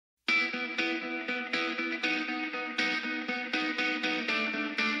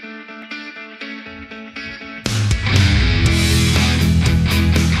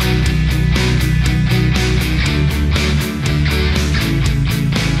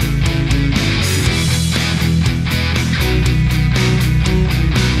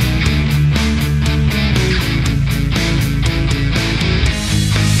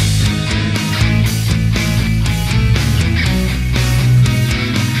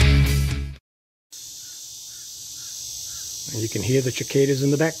And you can hear the cicadas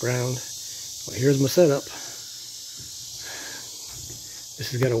in the background. Well, here's my setup.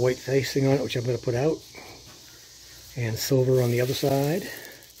 This has got a white facing on it, which I'm going to put out, and silver on the other side.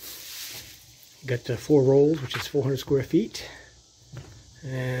 Got 4 rolls, which is 400 square feet.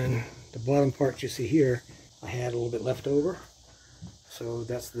 And the bottom part you see here, I had a little bit left over. So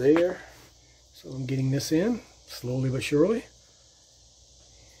that's there. So I'm getting this in, slowly but surely.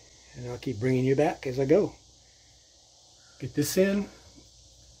 And I'll keep bringing you back as I go. Get this in,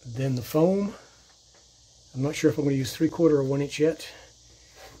 then the foam. I'm not sure if I'm going to use 3/4 or 1 inch yet.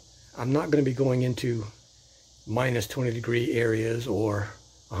 I'm not going to be going into minus 20 degree areas or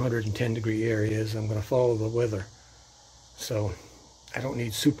 110 degree areas. I'm going to follow the weather. So I don't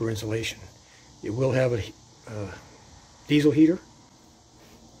need super insulation. It will have a diesel heater,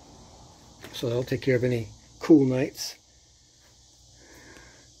 so that'll take care of any cool nights.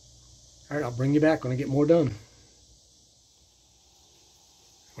 Alright, I'll bring you back when I get more done.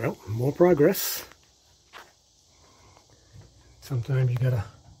 Well, more progress. Sometimes you gotta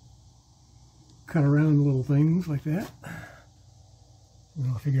cut around little things like that. And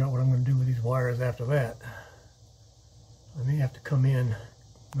I'll figure out what I'm going to do with these wires after that. I may have to come in,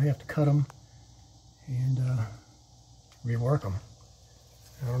 I may have to cut them and rework them.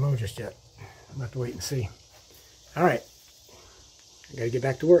 I don't know just yet. I'm going to have to wait and see. Alright, I got to get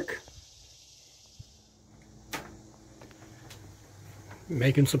back to work.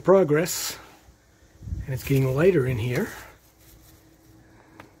 Making some progress, and it's getting lighter in here.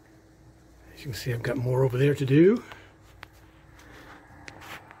 As you can see, I've got more over there to do.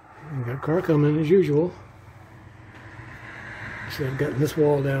 I've got a car coming as usual. So I've got this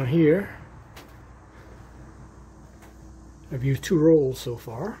wall down here. I've used 2 rolls so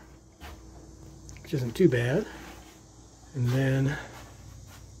far, which isn't too bad. And then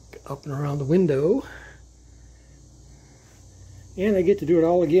up and around the window. And I get to do it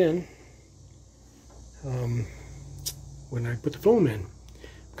all again when I put the foam in.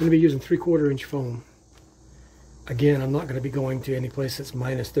 I'm going to be using 3/4 inch foam. Again, I'm not going to be going to any place that's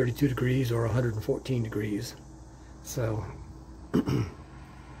minus 32 degrees or 114 degrees. So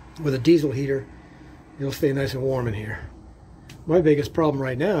with a diesel heater, it'll stay nice and warm in here. My biggest problem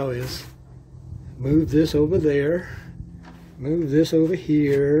right now is move this over there, move this over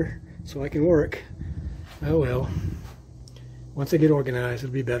here so I can work. Oh well. Once I get organized,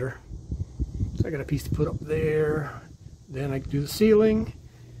 it'll be better. So I got a piece to put up there. Then I can do the ceiling.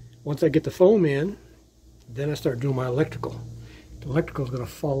 Once I get the foam in, then I start doing my electrical. The electrical is going to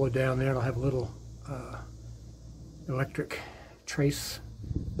follow down there, and I'll have a little electric trace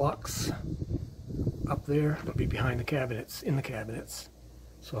box up there. It'll be behind the cabinets, in the cabinets.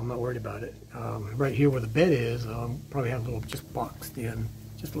 So I'm not worried about it. Right here where the bed is, I'll probably have a little just boxed in,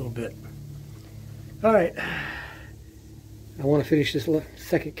 just a little bit. All right. I want to finish this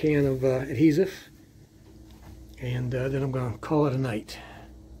second can of adhesive, and then I'm going to call it a night.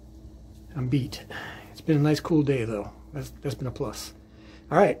 I'm beat. It's been a nice cool day though. That's been a plus.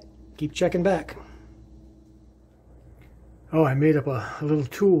 Alright, keep checking back. Oh, I made up a little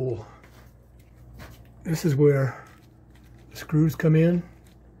tool. This is where the screws come in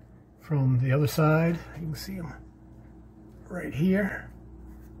from the other side. You can see them right here.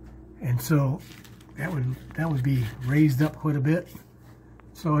 And so that would be raised up quite a bit.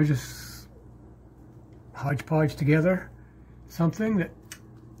 So I just hodgepodge together something that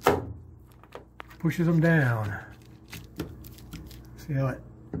pushes them down. See how it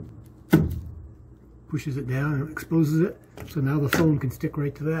pushes it down and exposes it? So now the foam can stick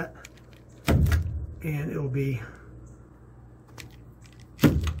right to that, and it'll be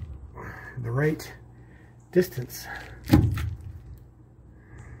the right distance.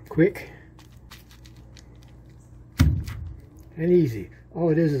 Quick and easy. All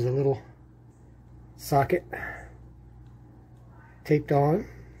it is a little socket taped on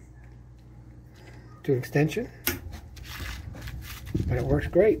to an extension, but it works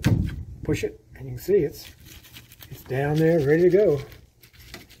great. Push it and you can see it's down there ready to go.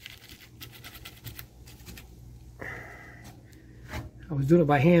 I was doing it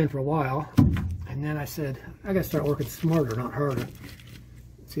by hand for a while, and then I said I gotta start working smarter, not harder.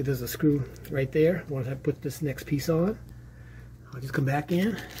 See, there's a screw right there. Once I put this next piece on, I'll just come back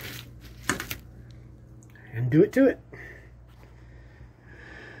in and do it to it.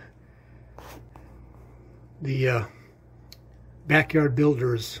 The backyard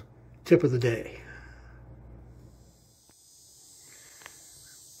builder's tip of the day.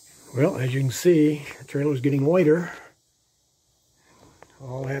 Well, as you can see, the trailer's getting whiter.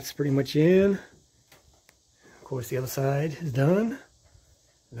 All that's pretty much in. Of course, the other side is done.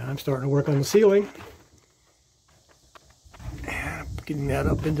 Now I'm starting to work on the ceiling. getting that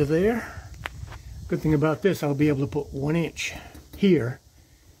up into there. Good thing about this, I'll be able to put 1 inch here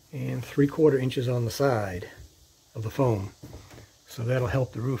and 3/4 inches on the side of the foam. So that'll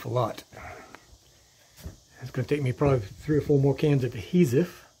help the roof a lot. It's going to take me probably 3 or 4 more cans of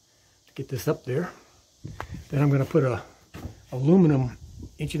adhesive to get this up there. Then I'm going to put a aluminum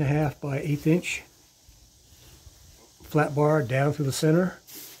 1.5 by 1/8 inch flat bar down through the center,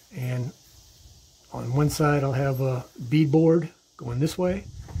 and on one side I'll have a beadboard going this way,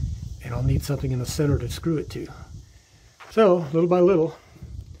 and I'll need something in the center to screw it to. So little by little,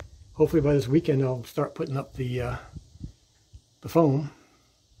 hopefully by this weekend I'll start putting up the foam.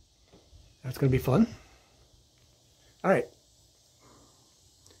 That's going to be fun. Alright,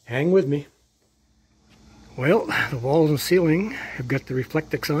 hang with me. Well, the walls and ceiling have got the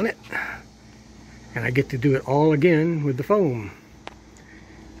Reflectix on it, and I get to do it all again with the foam.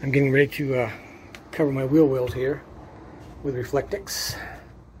 I'm getting ready to cover my wheel wells here with Reflectix.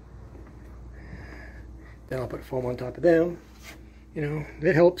 Then I'll put foam on top of them. You know,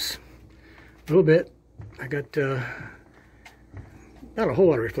 it helps a little bit. I got not a whole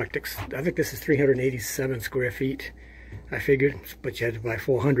lot of Reflectix. I think this is 387 square feet. I figured, but you had to buy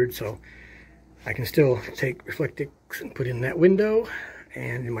 400, so I can still take Reflectix and put in that window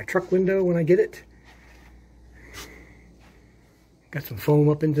and in my truck window when I get it. Got some foam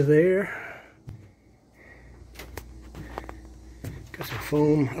up into there. Got some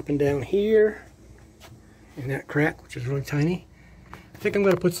foam up and down here in that crack, which is really tiny. I think I'm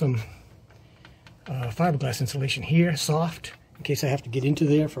going to put some fiberglass insulation here, soft, in case I have to get into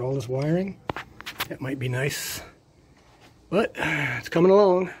there for all this wiring. That might be nice. But it's coming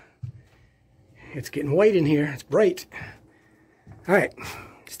along. It's getting white in here. It's bright. All right,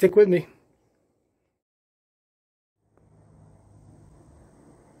 stick with me.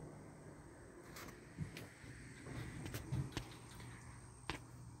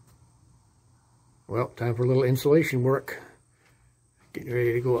 Well, time for a little insulation work. Getting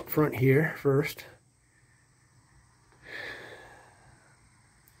ready to go up front here first.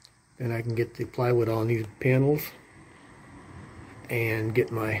 Then I can get the plywood on these panels and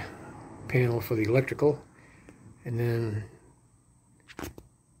get my panel for the electrical, and then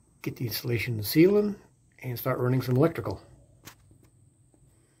get the insulation and ceiling and start running some electrical.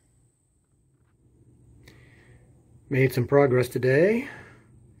 Made some progress today.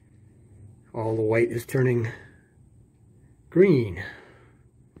 All the white is turning green.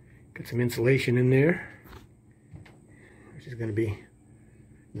 Got some insulation in there, which is going to be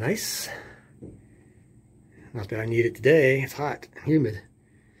nice. Not that I need it today. It's hot and humid.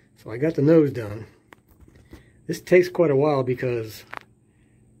 So I got the nose done. This takes quite a while because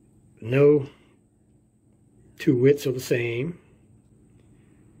no two widths are the same.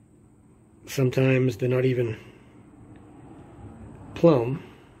 Sometimes they're not even plumb.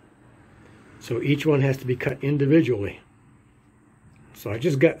 So each one has to be cut individually. So I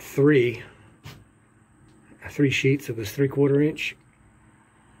just got three sheets of this 3/4 inch,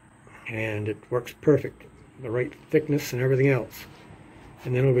 and it works perfect. The right thickness and everything else.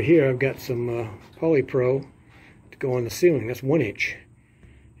 And then over here I've got some polypro to go on the ceiling. That's 1 inch.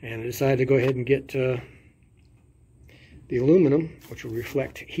 And I decided to go ahead and get the aluminum, which will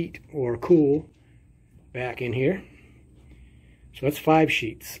reflect heat or cool, back in here. So that's 5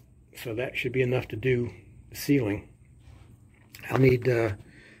 sheets. So that should be enough to do the ceiling. I'll need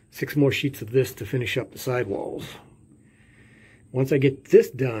 6 more sheets of this to finish up the sidewalls. Once I get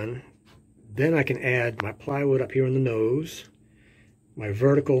this done, then I can add my plywood up here on the nose, my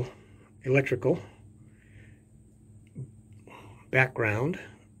vertical electrical background,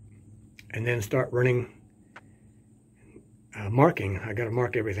 and then start running marking. I got to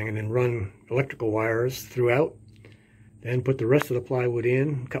mark everything and then run electrical wires throughout. Then put the rest of the plywood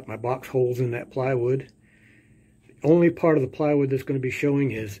in, cut my box holes in that plywood. The only part of the plywood that's going to be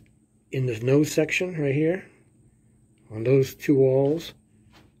showing is in this nose section right here, on those 2 walls,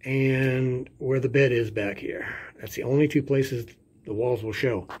 and where the bed is back here. That's the only 2 places the walls will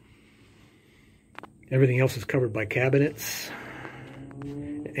show. Everything else is covered by cabinets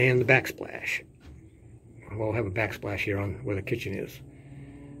and the backsplash. We'll have a backsplash here on where the kitchen is.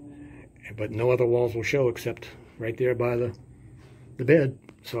 But no other walls will show except right there by the bed.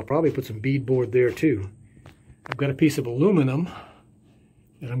 So I'll probably put some beadboard there too. I've got a piece of aluminum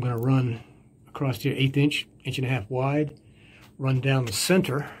that I'm going to run across here, 1/8 inch, 1.5 inch wide, run down the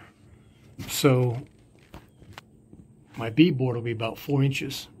center. So my beadboard will be about 4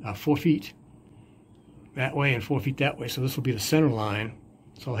 inches, 4 feet that way and 4 feet that way. So this will be the center line.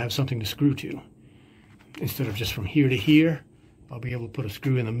 So I'll have something to screw to. Instead of just from here to here, I'll be able to put a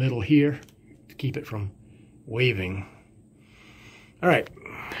screw in the middle here to keep it from waving. All right.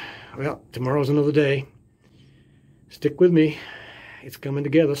 Well, tomorrow's another day. Stick with me. It's coming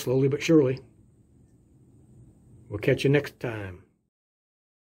together slowly but surely. We'll catch you next time.